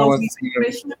 I don't know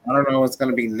what's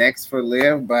going to be next for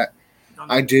Liv, but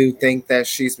I do think that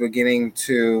she's beginning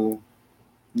to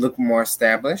look more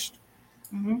established,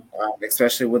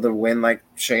 especially with a win like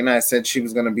Shayna. I said she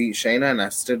was going to beat Shayna, and I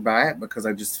stood by it because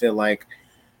I just feel like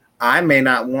I may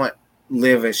not want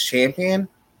Liv as champion.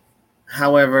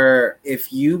 However,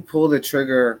 if you pull the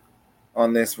trigger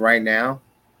on this right now,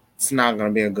 it's not going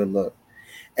to be a good look.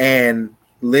 And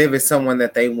Liv is someone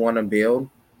that they want to build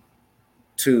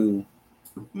to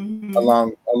a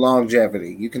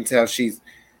longevity. You can tell she's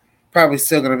probably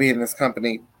still going to be in this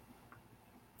company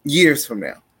years from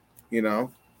now, you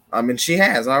know. I mean, she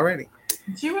has already.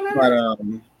 But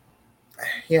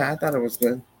yeah, I thought it was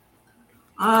good.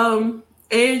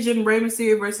 Edge and Rey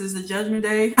Mysterio versus the Judgment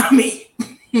Day. I mean,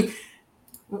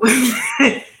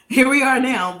 here we are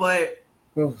now, but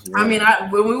I mean,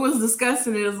 when we was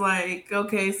discussing it, was like,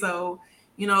 okay, so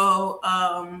you know,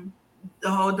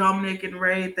 the whole Dominic and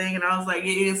Ray thing, and I was like,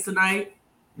 it is tonight.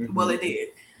 Well, it did.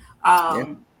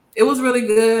 It was really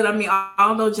good. I mean,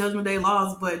 although Judgment Day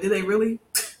lost, but did they really?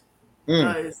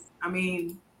 I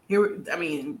mean,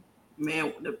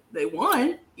 man, they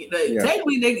won.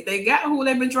 Technically, they got who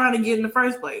they've been trying to get in the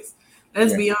first place.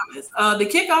 Let's be honest. The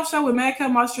kickoff show with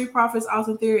Madcap, Moss Street Profits,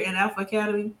 Austin Theory, and Alpha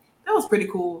Academy, that was pretty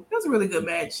cool. It was a really good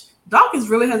match. Dawkins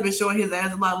really has been showing his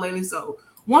ass a lot lately. So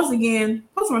once again,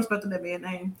 put some respect on that man's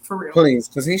name for real. Please,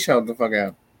 because he showed the fuck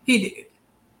out. He did.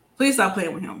 Please stop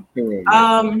playing with him.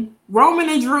 Roman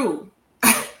and Drew.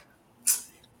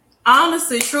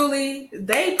 Honestly, truly,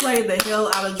 they played the hell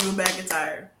out of Drew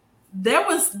McIntyre. That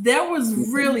was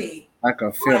really like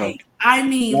a fiddle. Like, I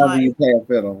mean, you play a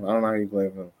fiddle. I don't know how you play a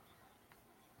fiddle.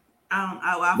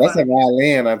 That's a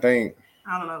violin, I think.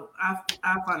 I don't know.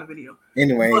 I'll find a video.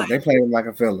 Anyway, they played him like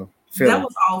a fiddle. That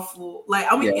was awful. Like,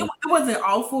 I mean, it wasn't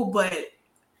awful, but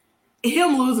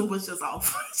him losing was just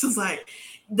awful. It's just like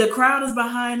the crowd is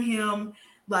behind him.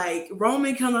 Like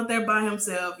Roman comes up there by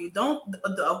himself.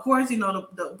 Of course, you know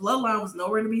the bloodline was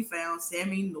nowhere to be found.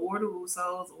 Sammy nor the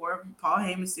Usos or Paul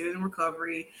Heyman still in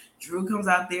recovery. Drew comes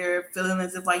out there feeling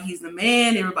as if like he's the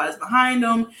man. Everybody's behind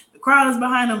him. The crowd is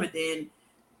behind him, and then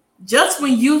just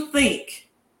when you think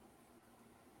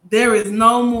there is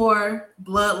no more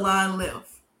bloodline left,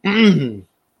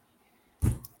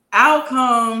 out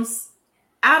comes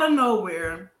out of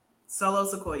nowhere Solo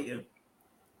Sikoa.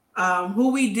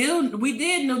 Who we did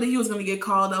know that he was going to get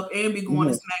called up and be going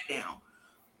to SmackDown,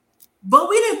 but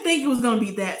we didn't think it was going to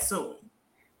be that soon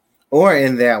or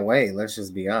in that way. Let's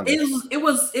just be honest. It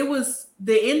was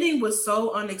the ending was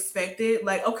so unexpected.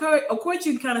 Like, okay, of course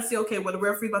you can kind of see, okay, well the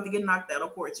referee about to get knocked out.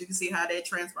 Of course you can see how that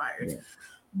transpired,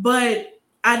 but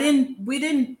I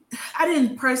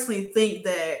didn't personally think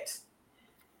that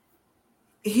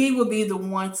he would be the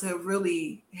one to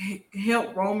really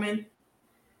help Roman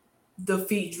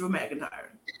defeat Drew McIntyre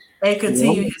and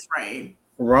continue his reign.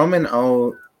 Roman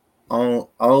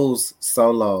owes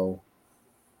Solo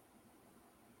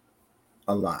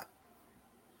a lot.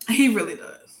 He really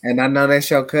does. And I know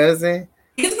that's your cousin.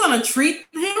 He's gonna treat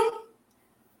him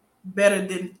better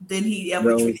than he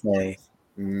ever treated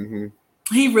him.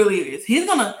 He really is. He's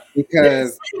gonna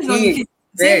get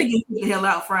the hell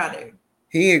out Friday.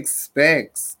 He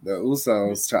expects the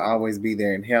Usos to always be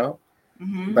there and help.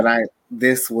 But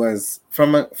this was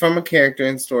from a character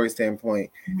and story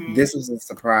standpoint, this was a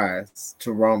surprise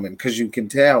to Roman because you can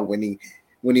tell when he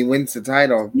wins the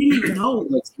title, he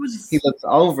looks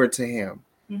over to him,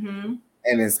 and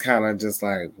it's kind of just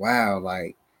like, wow,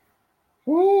 like,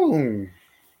 whoo.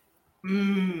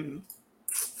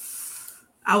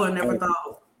 I would have never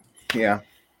thought. Yeah,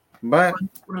 but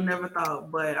would have never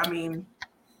thought. But I mean,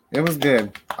 it was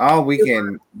good all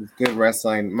weekend. Good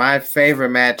wrestling. My favorite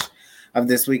match of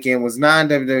this weekend was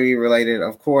non-WWE related.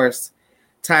 Of course,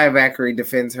 Taya Valkyrie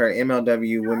defends her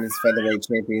MLW Women's Featherweight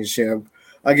Championship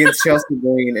against Chelsea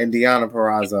Green and Deonna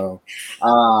Purrazzo.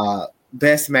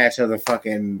 Best match of the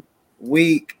fucking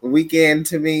weekend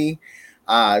to me.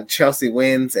 Chelsea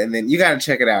wins, and then you got to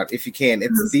check it out if you can.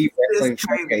 It's the Wrestling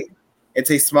Showcase. It's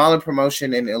a smaller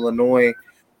promotion in Illinois.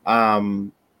 I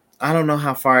don't know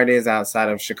how far it is outside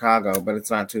of Chicago, but it's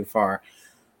not too far.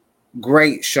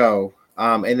 Great show.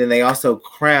 And then they also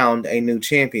crowned a new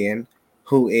champion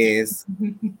who is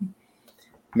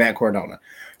Matt Cardona.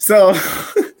 So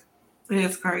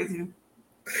it's crazy.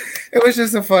 It was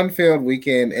just a fun-filled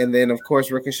weekend, and then of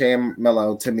course Ricochet and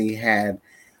Melo to me had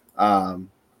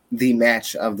the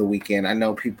match of the weekend. I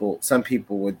know some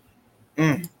people would,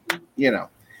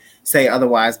 say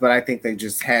otherwise, but I think they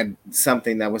just had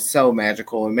something that was so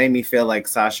magical. It made me feel like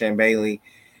Sasha and Bailey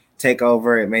take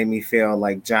over. It made me feel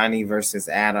like Johnny versus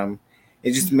Adam.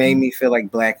 It just made me feel like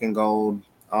Black and Gold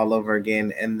all over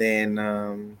again. And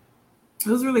then it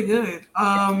was really good.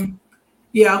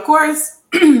 Yeah, of course,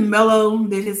 Melo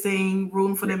did his thing,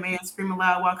 rooting for that man, screaming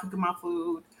loud while cooking my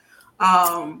food.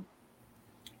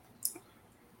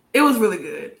 It was really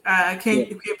good. I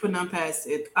can't put none past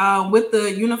it. With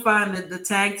the unifying the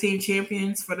tag team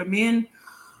champions for the men,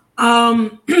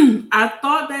 I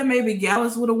thought that maybe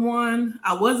Gallus would have won.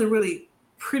 I wasn't really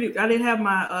I didn't have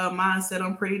my mindset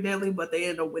on Pretty Deadly, but they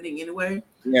ended up winning anyway.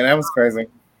 Yeah, that was crazy.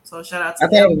 So shout out to I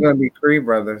thought it was going to be Creed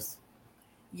brothers.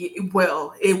 Yeah,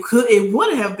 well, it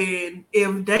would have been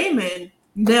if Damon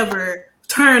never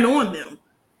turned on them.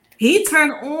 He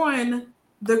turned on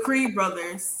the Creed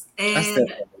brothers,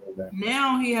 and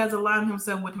now he has aligned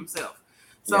himself with himself.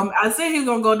 So I said he's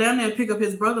gonna go down there and pick up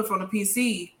his brother from the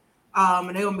PC,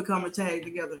 and they're gonna become a tag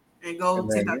together and go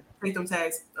take them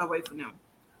tags away from them.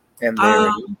 And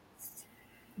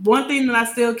one thing that I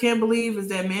still can't believe is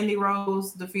that Mandy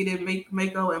Rose defeated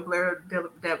Mako and Blair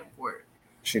Davenport.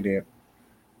 She did.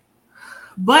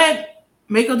 But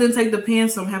Mako didn't take the pin,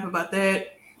 so I'm happy about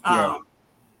that. And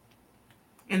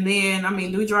then,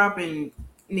 Doudrop and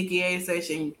Nikki A.S.H.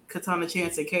 and Katana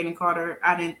Chance and Kaden Carter,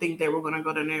 I didn't think they were going to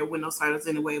go down there and win those titles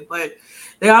anyway. But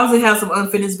they obviously have some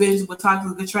unfinished business with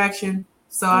Toxic Attraction.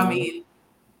 So, and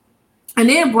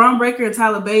then Braun Breaker and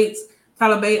Tyler Bates.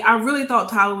 I really thought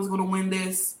Tyler was going to win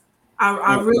this.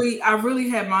 I really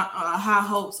had my high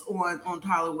hopes on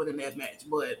Tyler winning that match.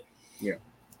 But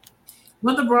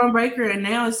with the Braun Breaker, and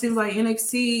now it seems like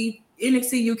NXT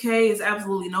UK is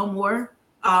absolutely no more.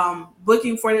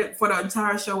 Booking for the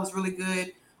entire show was really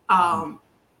good.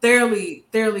 Thoroughly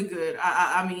good.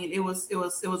 I mean, it was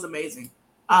amazing.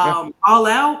 All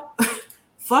Out,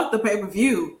 fuck the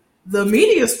pay-per-view. The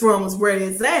media storm was where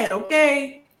it's at.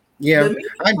 Okay. Yeah,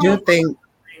 I do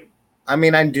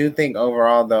think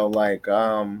overall though, like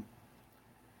the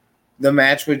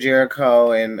match with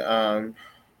Jericho and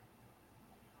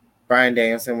Bryan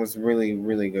Danielson was really,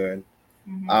 really good.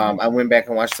 I went back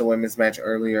and watched the women's match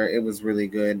earlier. It was really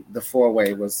good. The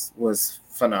 4-way was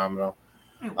phenomenal.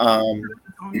 And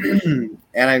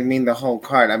I mean the whole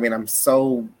card. I mean, I'm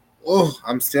still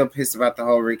pissed about the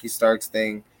whole Ricky Starks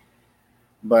thing,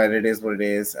 but it is what it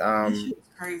is. That shit was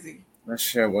crazy. That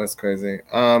shit was crazy.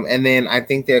 And then I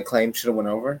think the Acclaim should have went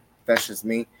over. That's just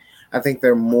me. I think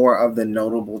they're more of the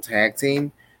notable tag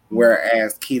team,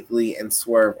 whereas Keith Lee and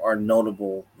Swerve are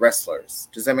notable wrestlers.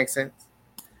 Does that make sense?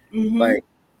 Like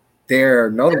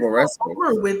they're notable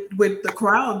wrestlers with the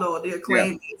crowd though. The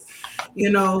Acclaim,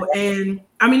 and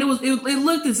I mean it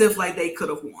looked as if like they could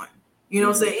have won. You know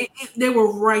what I'm saying? They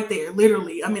were right there,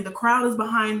 literally. I mean the crowd is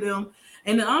behind them,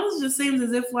 and it honestly just seems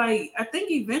as if like I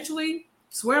think eventually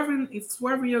Swerve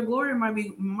Your Glory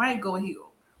might go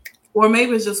heel, or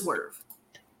maybe it's just Swerve.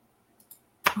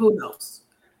 Who knows?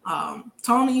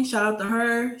 Tony, shout out to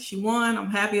her. She won. I'm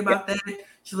happy about that.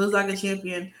 She looks like a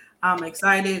champion. I'm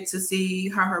excited to see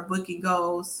how her booking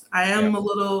goes. I am a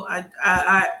little.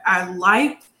 I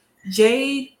liked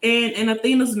Jade and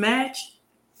Athena's match.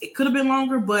 It could have been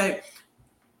longer, but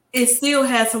it still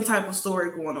had some type of story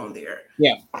going on there.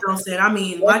 Yeah, you know what I'm saying. I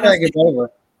mean, like I said,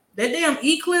 that damn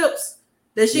Eclipse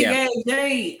that she gave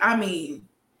Jade. I mean,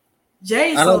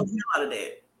 Jade sold the hell out of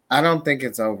that. I don't think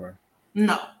it's over.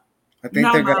 No, I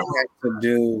think they're gonna have to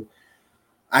do.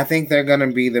 I think they're going to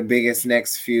be the biggest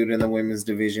next feud in the women's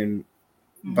division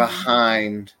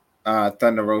behind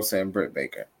Thunder Rosa and Britt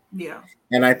Baker. Yeah.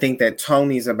 And I think that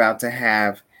Tony's about to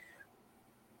have,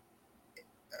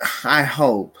 I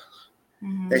hope,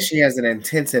 that she has an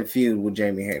intensive feud with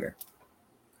Jamie Hayter.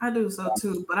 I do so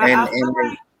too. But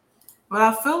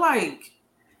I feel like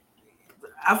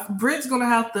Britt's gonna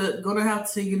have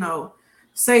to,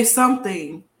 say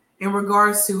something in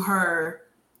regards to her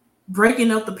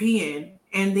breaking up the pin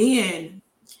and then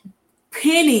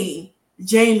pinning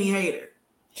Jamie Hayter.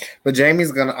 But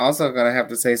Jamie's also gonna have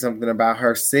to say something about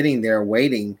her sitting there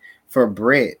waiting for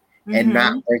Britt and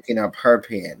not breaking up her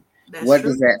pin. What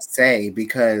does that say?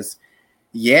 Because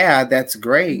that's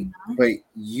great, but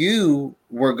you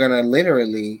were gonna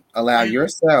literally allow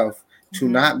yourself to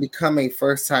not become a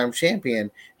first-time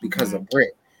champion because of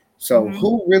Britt. So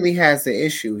who really has the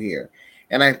issue here?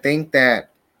 And I think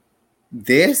that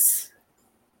this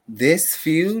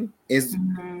feud is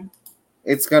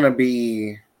it's gonna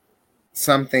be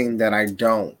something that I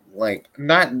don't like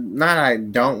not I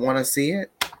don't want to see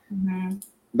it, Mm-hmm.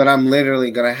 but I'm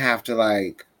literally gonna have to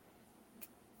like,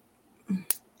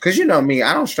 cause you know me,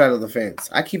 I don't straddle the fence.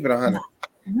 I keep it 100.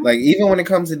 Mm-hmm. Like even when it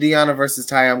comes to Deonna versus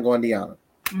Ty, I'm going Deonna.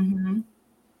 Mm-hmm.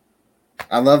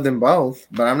 I love them both,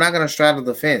 but I'm not gonna straddle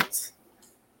the fence.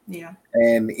 Yeah.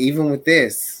 And even with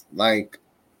this, like,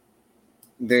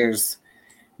 there's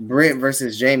Britt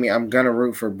versus Jamie. I'm gonna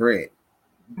root for Britt,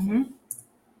 Mm-hmm.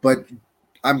 but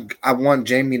I want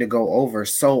Jamie to go over,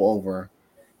 so over,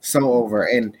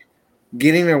 and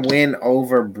getting a win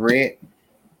over Britt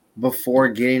before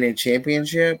getting a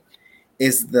championship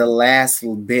is the last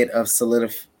bit of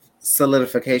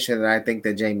solidification that I think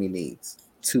that Jamie needs.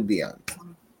 To be honest,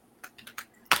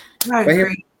 I But here-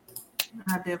 agree.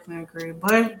 I definitely agree.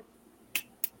 But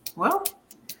well,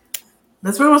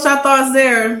 that's pretty much our thoughts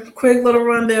there. Quick little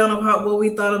rundown of what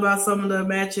we thought about some of the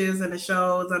matches and the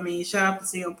shows. I mean, shout out to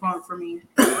CM Punk for me.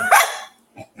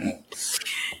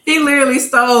 He literally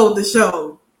stole the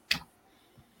show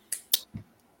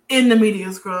in the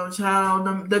media scrum,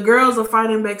 child. The girls are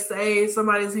fighting backstage.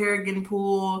 Somebody's hair getting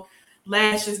pulled,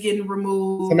 lashes getting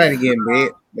removed. somebody getting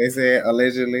bit. They said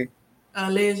allegedly.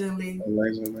 Allegedly,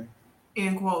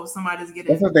 in quotes, somebody's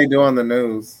getting. That's what they do on the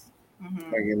news.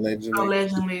 Mhm. Like allegedly.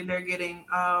 Allegedly, they're getting.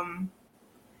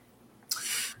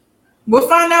 We'll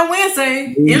find out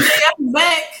Wednesday. MJF is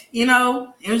back. You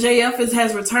know, MJF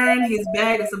has returned. He's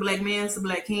back. It's a black man. It's a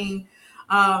black king.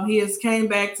 He has came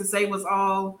back to save us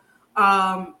all.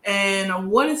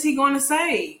 And what is he going to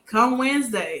say come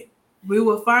Wednesday? We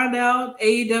will find out.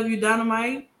 AEW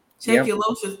Dynamite. Check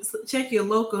your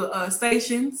local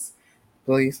stations.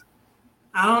 Please.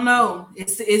 I don't know. It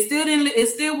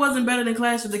still wasn't better than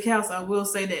Clash of the Castle. I will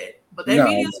say that. But that No.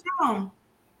 media strong.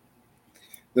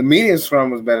 The media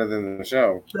scrum was better than the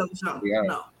show. Yeah.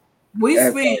 No. We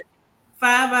That's spent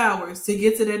 5 hours to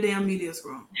get to that damn media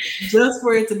scrum just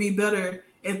for it to be better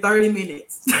in 30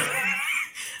 minutes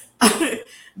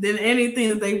than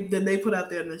anything that they put out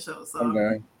there in the show. So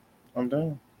I'm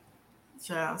done.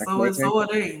 Child. So are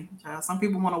they. Child. Some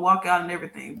people want to walk out and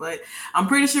everything, but I'm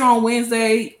pretty sure on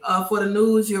Wednesday for the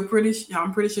news, I'm pretty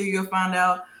sure you'll find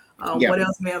out what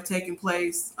else may have taken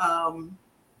place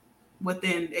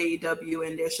within AEW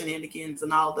and their shenanigans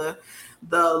and all the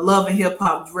love and hip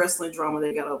hop wrestling drama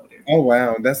they got over there. Oh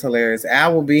wow, that's hilarious.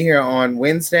 Al will be here on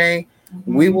Wednesday.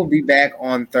 Mm-hmm. We will be back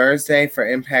on Thursday for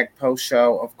Impact post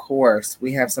show. Of course,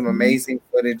 we have some amazing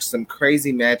footage, some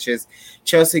crazy matches.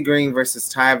 Chelsea Green versus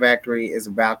Ty Factory is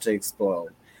about to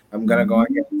explode. I'm gonna go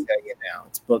ahead and tell you now.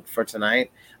 It's booked for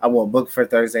tonight. I will book for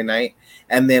Thursday night,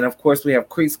 and then of course we have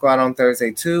Creek Squad on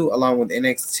Thursday too, along with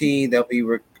NXT.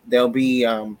 They'll be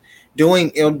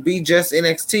doing. It'll be just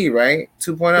NXT, right?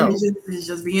 2.0. It's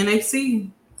just be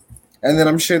NXT, and then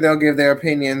I'm sure they'll give their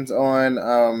opinions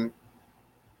on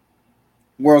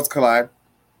Worlds Collide.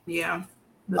 Yeah.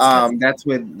 That's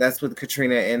with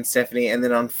Katrina and Stephanie, and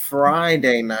then on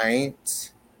Friday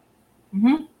night,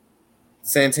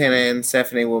 Santana and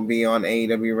Stephanie will be on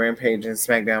AEW Rampage and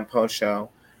SmackDown post show.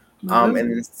 And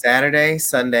then Saturday,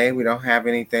 Sunday, we don't have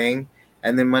anything,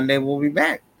 and then Monday we'll be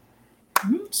back.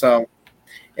 So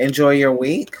enjoy your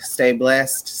week. Stay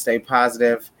blessed. Stay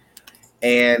positive,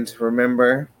 and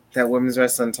remember that Women's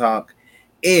Wrestling Talk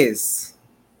is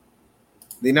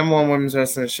the #1 women's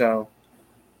wrestling show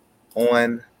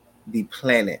on the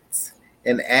planet.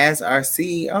 And as our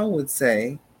CEO would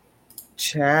say,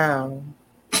 ciao.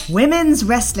 Women's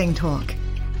Wrestling Talk,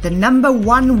 the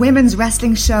 #1 women's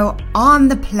wrestling show on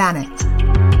the planet.